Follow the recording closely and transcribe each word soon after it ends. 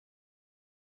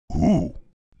Ooh,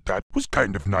 that was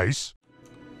kind of nice.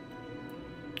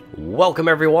 Welcome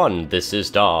everyone, this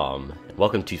is Dom.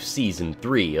 Welcome to Season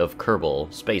 3 of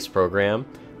Kerbal Space Program,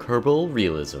 Kerbal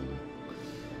Realism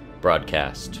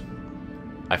broadcast.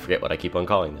 I forget what I keep on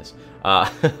calling this.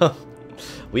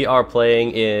 We are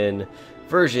playing in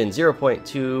version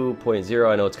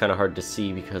 0.2.0. I know it's kind of hard to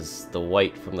see because the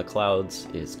white from the clouds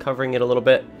is covering it a little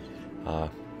bit.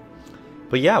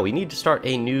 But yeah, we need to start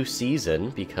a new season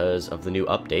because of the new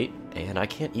update, and I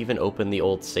can't even open the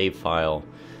old save file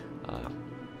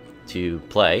to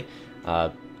play.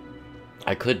 I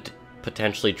could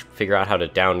potentially figure out how to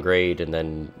downgrade and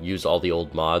then use all the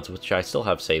old mods, which I still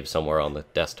have saved somewhere on the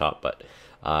desktop, but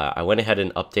I went ahead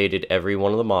and updated every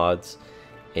one of the mods,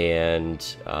 and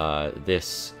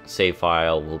this save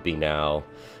file will be now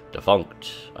defunct.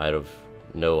 I have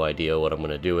no idea what I'm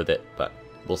going to do with it, but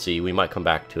we'll see. We might come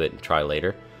back to it and try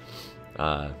later.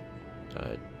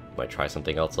 Might try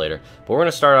something else later. But we're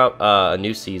going to start out a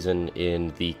new season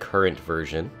in the current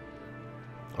version.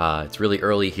 It's really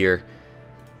early here,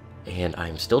 and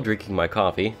I'm still drinking my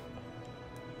coffee.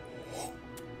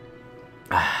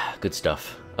 Good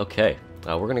stuff. Okay,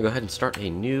 we're going to go ahead and start a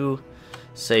new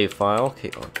save file,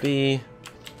 KRB,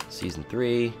 Season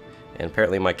 3, and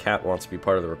apparently my cat wants to be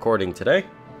part of the recording today.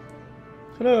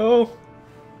 Hello!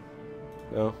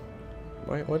 No.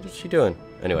 What is she doing?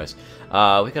 Anyways,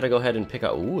 we gotta go ahead and pick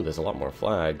out... Ooh, there's a lot more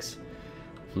flags.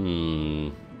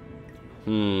 There's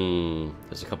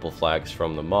a couple flags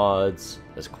from the mods.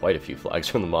 There's quite a few flags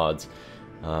from the mods.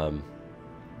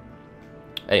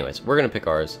 Anyways, we're gonna pick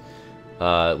ours.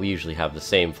 We usually have the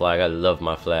same flag. I love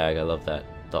my flag. I love the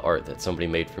art that somebody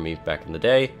made for me back in the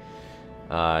day.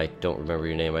 I don't remember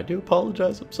your name. I do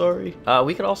apologize. I'm sorry.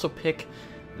 We could also pick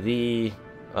the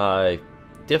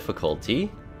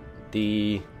difficulty.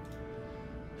 The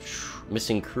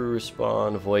missing crew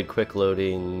respawn, avoid quick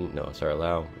loading. No, sorry,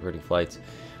 allow reverting flights.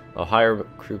 Hire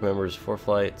crew members 4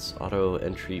 flights. Auto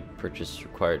entry purchase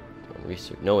required.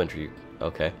 Research. No entry.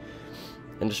 Okay.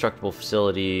 Indestructible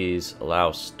facilities.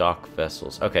 Allow stock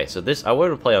vessels. Okay, so this I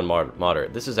wanted to play on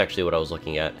moderate. This is actually what I was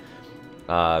looking at.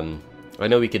 I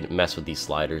know we could mess with these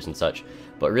sliders and such,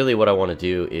 but really what I want to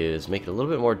do is make it a little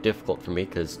bit more difficult for me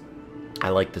because I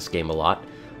like this game a lot.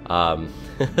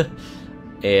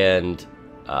 And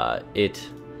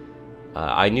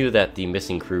I knew that the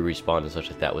missing crew respawn and such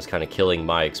like that was kind of killing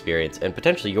my experience and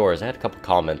potentially yours. I had a couple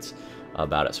comments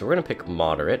about it, so we're gonna pick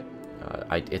moderate.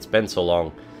 It's been so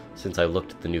long since I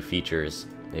looked at the new features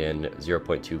in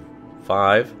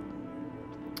 0.25,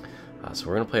 so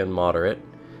we're gonna play on moderate,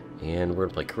 and we're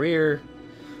gonna play career.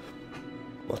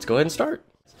 Let's go ahead and start.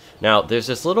 Now, there's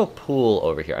this little pool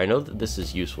over here. I know that this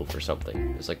is useful for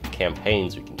something. There's like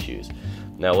campaigns we can choose.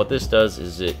 Now, what this does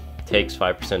is it takes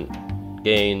 5%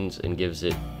 gains and gives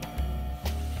it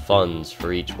funds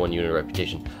for each 1 unit of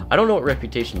reputation. I don't know what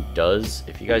reputation does.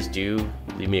 If you guys do,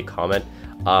 leave me a comment.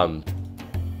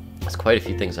 There's quite a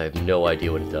few things I have no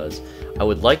idea what it does. I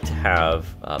would like to have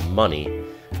money,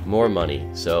 more money.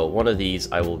 So one of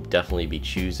these I will definitely be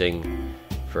choosing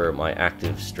for my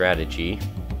active strategy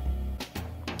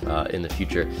in the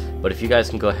future. But if you guys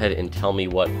can go ahead and tell me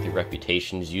what the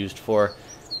reputation is used for,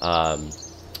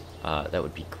 that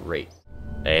would be great.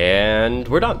 And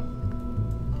we're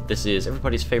done. This is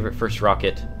everybody's favorite first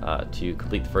rocket to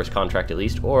complete the first contract at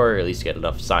least, or at least get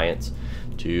enough science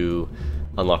to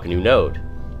unlock a new node.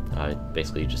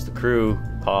 Basically just the crew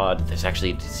pod. There's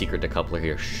actually a secret decoupler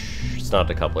here. Shh, it's not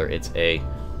a decoupler, it's a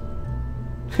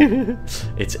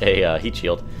it's a heat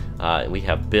shield. We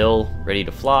have Bill ready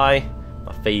to fly,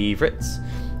 my favorites,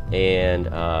 and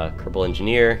Kerbal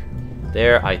Engineer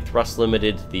there. I thrust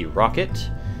limited the rocket,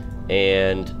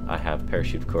 and I have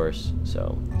parachute, of course,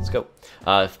 so let's go.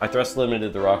 I thrust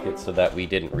limited the rocket so that we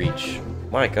didn't reach...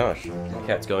 My gosh, my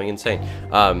cat's going insane.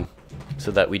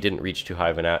 So that we didn't reach too high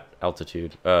of an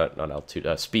altitude, not altitude,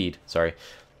 speed, sorry.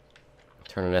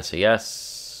 Turn on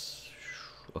SAS.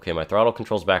 Okay, my throttle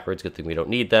controls backwards, good thing we don't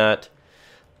need that.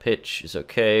 Pitch is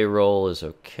okay, roll is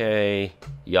okay,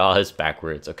 yaw is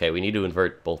backwards. Okay, we need to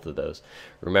invert both of those.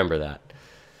 Remember that.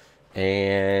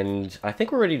 And I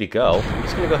think we're ready to go. I'm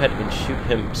just going to go ahead and shoot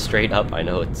him straight up. I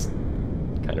know it's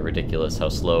kind of ridiculous how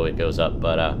slow it goes up,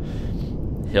 but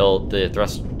the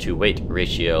thrust to weight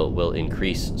ratio will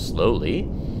increase slowly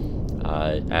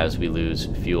as we lose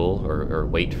fuel or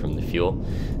weight from the fuel.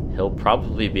 He'll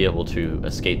probably be able to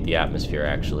escape the atmosphere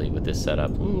actually with this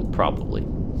setup. Probably.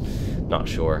 Not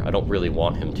sure. I don't really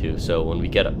want him to, so when we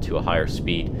get up to a higher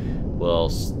speed, we'll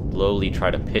slowly try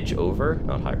to pitch over,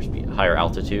 not higher speed, higher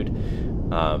altitude.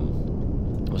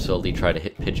 We'll slowly try to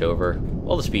pitch over.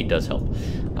 Well, the speed does help,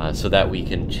 so that we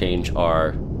can change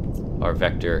our our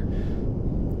vector,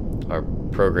 our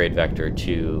prograde vector,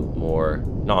 to more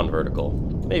non-vertical,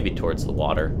 maybe towards the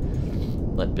water.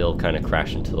 Let Bill kind of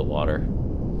crash into the water.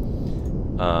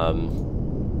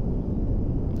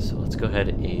 So let's go ahead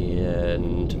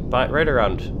and right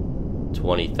around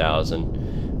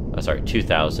 20,000. Sorry,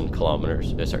 2,000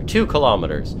 kilometers. Sorry, 2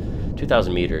 kilometers.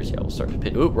 2,000 meters. Yeah, we'll start to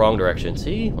pitch. Oop, wrong direction.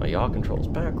 See, my yaw controls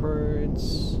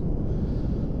backwards.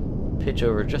 Pitch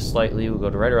over just slightly. We'll go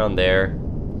to right around there.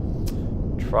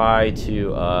 Try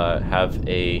to have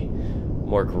a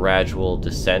more gradual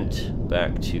descent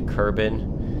back to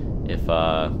Kerbin if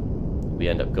we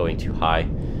end up going too high.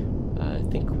 I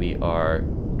think we are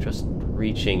just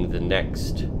reaching the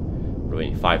next, what do we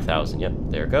need, 5,000. Yep,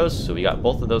 there it goes. So we got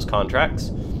both of those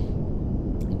contracts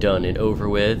done and over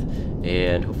with,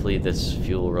 and hopefully this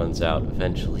fuel runs out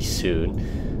eventually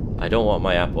soon. I don't want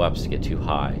my apoaps to get too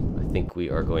high. I think we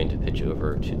are going to pitch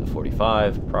over to the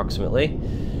 45 approximately.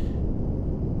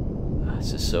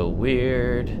 This is so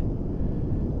weird.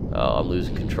 Oh, I'm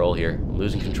losing control here. I'm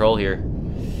losing control here.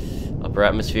 Upper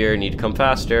atmosphere, need to come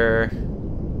faster.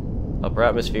 Upper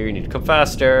atmosphere, you need to come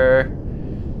faster.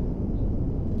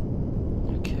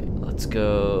 Okay, let's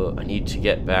go. I need to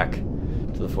get back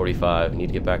to the 45. I need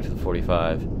to get back to the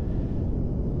 45.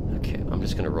 Okay, I'm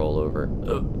just gonna roll over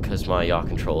because my yaw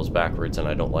control is backwards and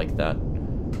I don't like that.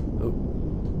 Oh.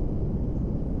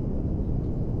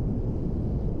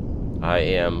 I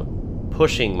am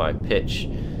pushing my pitch,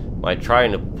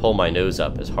 trying to pull my nose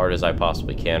up as hard as I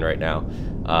possibly can right now.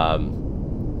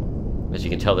 As you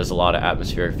can tell, there's a lot of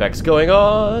atmospheric effects going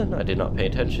on. I did not pay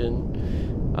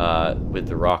attention with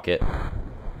the rocket.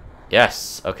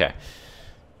 Yes, okay.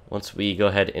 Once we go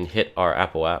ahead and hit our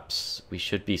apoaps, we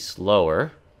should be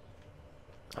slower.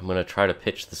 I'm going to try to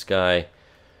pitch this guy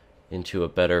into a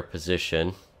better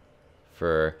position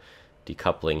for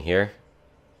decoupling here.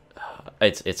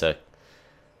 It's a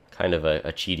kind of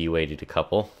a cheaty way to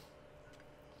decouple.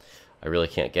 I really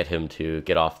can't get him to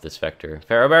get off this vector.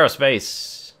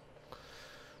 Aerospace!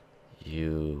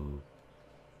 You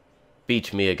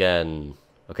beat me again.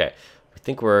 Okay, I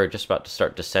think we're just about to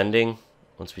start descending.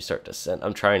 Once we start descend,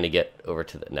 I'm trying to get over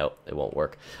to the... No, it won't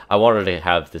work. I wanted to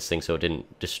have this thing so it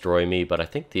didn't destroy me, but I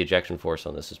think the ejection force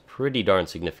on this is pretty darn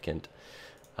significant.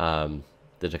 The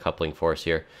decoupling force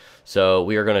here. So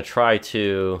we are going to try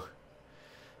to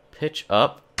pitch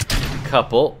up,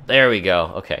 couple. There we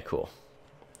go. Okay, cool.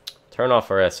 Turn off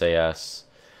our SAS.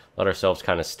 Let ourselves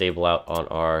kind of stable out on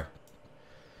our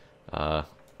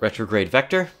retrograde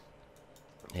vector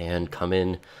and come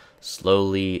in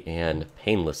slowly and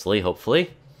painlessly,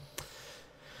 hopefully.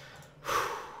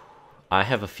 I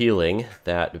have a feeling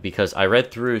that because I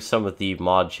read through some of the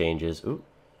mod changes. Ooh,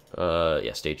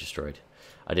 yeah, stage destroyed.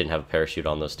 I didn't have a parachute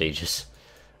on those stages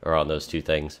or on those two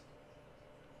things.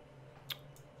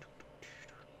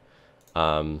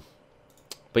 But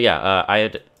yeah, I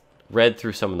had read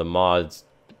through some of the mods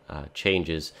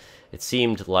changes. It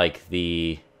seemed like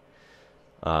the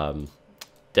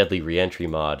deadly reentry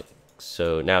mod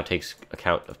so now takes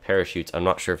account of parachutes. I'm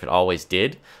not sure if it always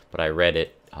did, but I read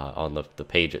it on the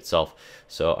page itself.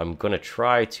 So I'm going to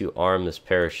try to arm this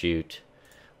parachute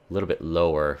a little bit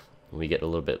lower when we get a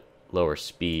little bit lower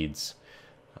speeds.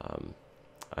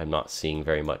 I'm not seeing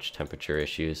very much temperature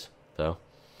issues though,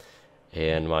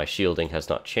 and my shielding has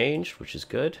not changed, which is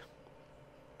good,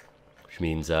 which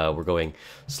means we're going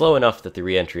slow enough that the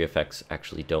reentry effects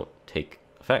actually don't take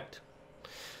effect.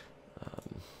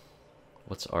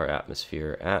 What's our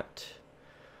atmosphere at?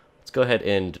 Let's go ahead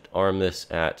and arm this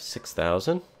at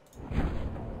 6,000.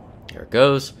 There it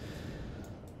goes.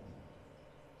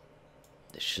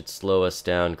 This should slow us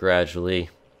down gradually.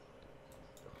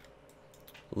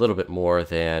 A little bit more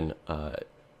than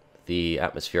the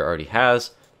atmosphere already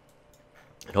has.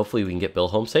 And hopefully we can get Bill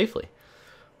home safely.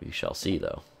 We shall see,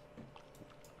 though.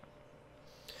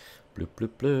 Bloop,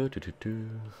 bloop, bloop, doo, doo, doo.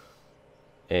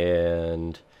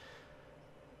 And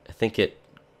I think it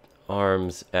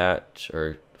arms at,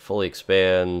 or fully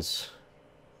expands,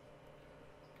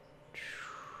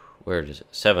 where is it?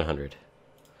 700.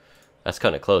 That's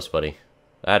cutting it close, buddy.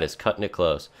 That is cutting it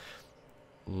close.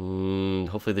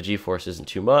 Hopefully the G-force isn't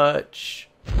too much.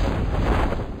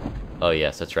 Oh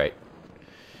yes, that's right.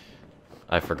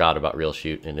 I forgot about Real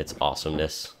Shoot and its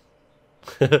awesomeness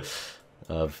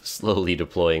of slowly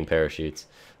deploying parachutes.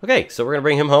 Okay, so we're gonna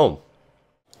bring him home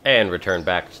and return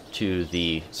back to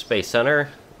the Space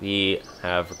Center. We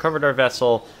have recovered our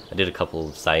vessel. I did a couple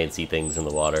of sciencey things in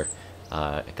the water.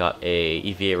 I got a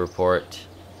EVA report,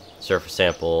 surface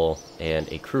sample, and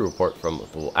a crew report from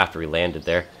after we landed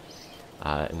there.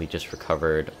 And we just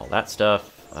recovered all that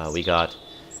stuff. We got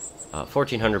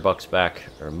 $1,400 back,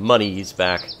 or monies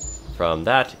back, from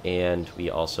that, and we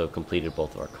also completed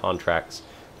both of our contracts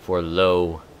for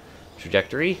low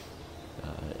trajectory.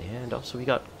 And also we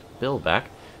got Bill back.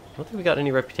 I don't think we got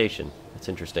any reputation. That's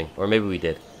interesting. Or maybe we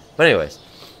did. But anyways,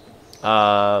 we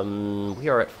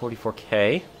are at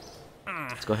 44k.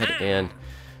 Let's go ahead and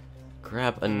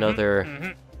grab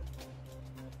another...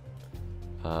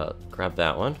 grab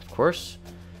that one, of course.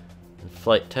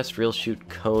 Flight test, real shoot,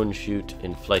 cone shoot,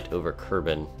 in flight over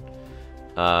Kerbin.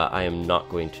 I am not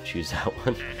going to choose that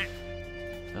one.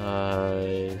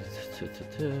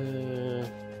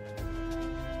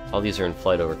 All these are in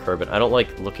flight over Kerbin. I don't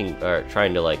like looking or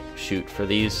trying to like shoot for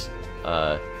these,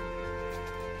 for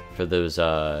those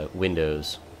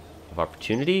windows of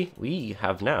opportunity. We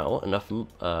have now enough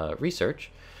research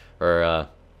or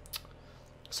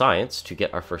science to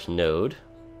get our first node,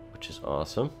 which is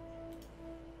awesome.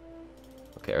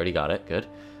 Okay, I already got it. Good.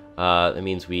 That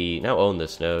means we now own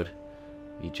this node.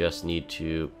 We just need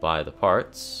to buy the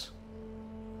parts.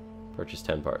 Purchase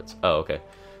 10 parts. Oh, okay.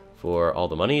 For all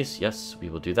the monies, yes, we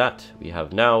will do that. We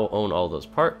have now owned all those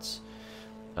parts.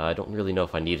 I don't really know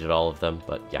if I needed all of them,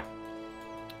 but yeah.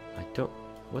 I don't...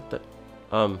 What the...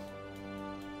 I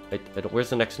don't... Where's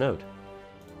the next node?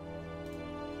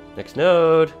 Next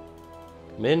node!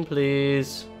 Come in,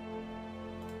 please.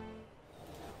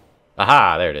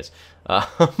 Aha! There it is.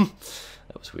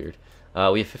 That was weird.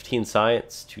 We have 15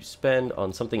 science to spend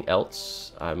on something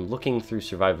else. I'm looking through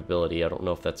survivability. I don't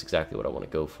know if that's exactly what I want to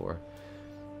go for.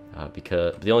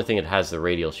 Because the only thing it has, the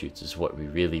radial chutes, is what we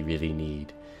really, really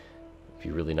need. It'd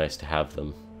be really nice to have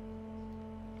them.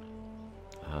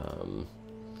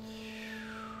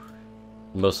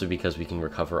 Mostly because we can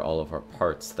recover all of our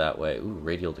parts that way. Ooh,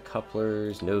 radial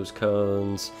decouplers, nose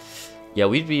cones. Yeah,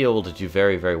 we'd be able to do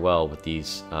very, very well with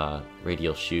these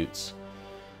radial chutes.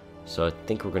 So I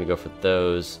think we're going to go for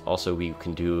those. Also, we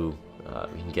can do,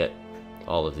 we can get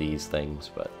all of these things,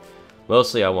 but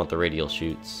mostly I want the radial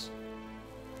chutes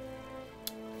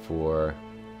for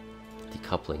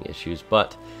decoupling issues.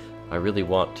 But I really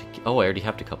want to... Oh, I already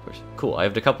have decouplers. Cool, I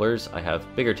have decouplers, I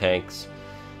have bigger tanks,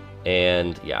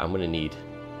 and yeah, I'm going to need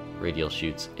radial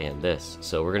chutes and this.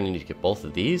 So we're going to need to get both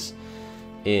of these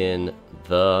in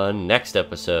the next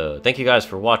episode. Thank you guys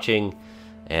for watching,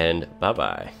 and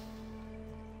bye-bye.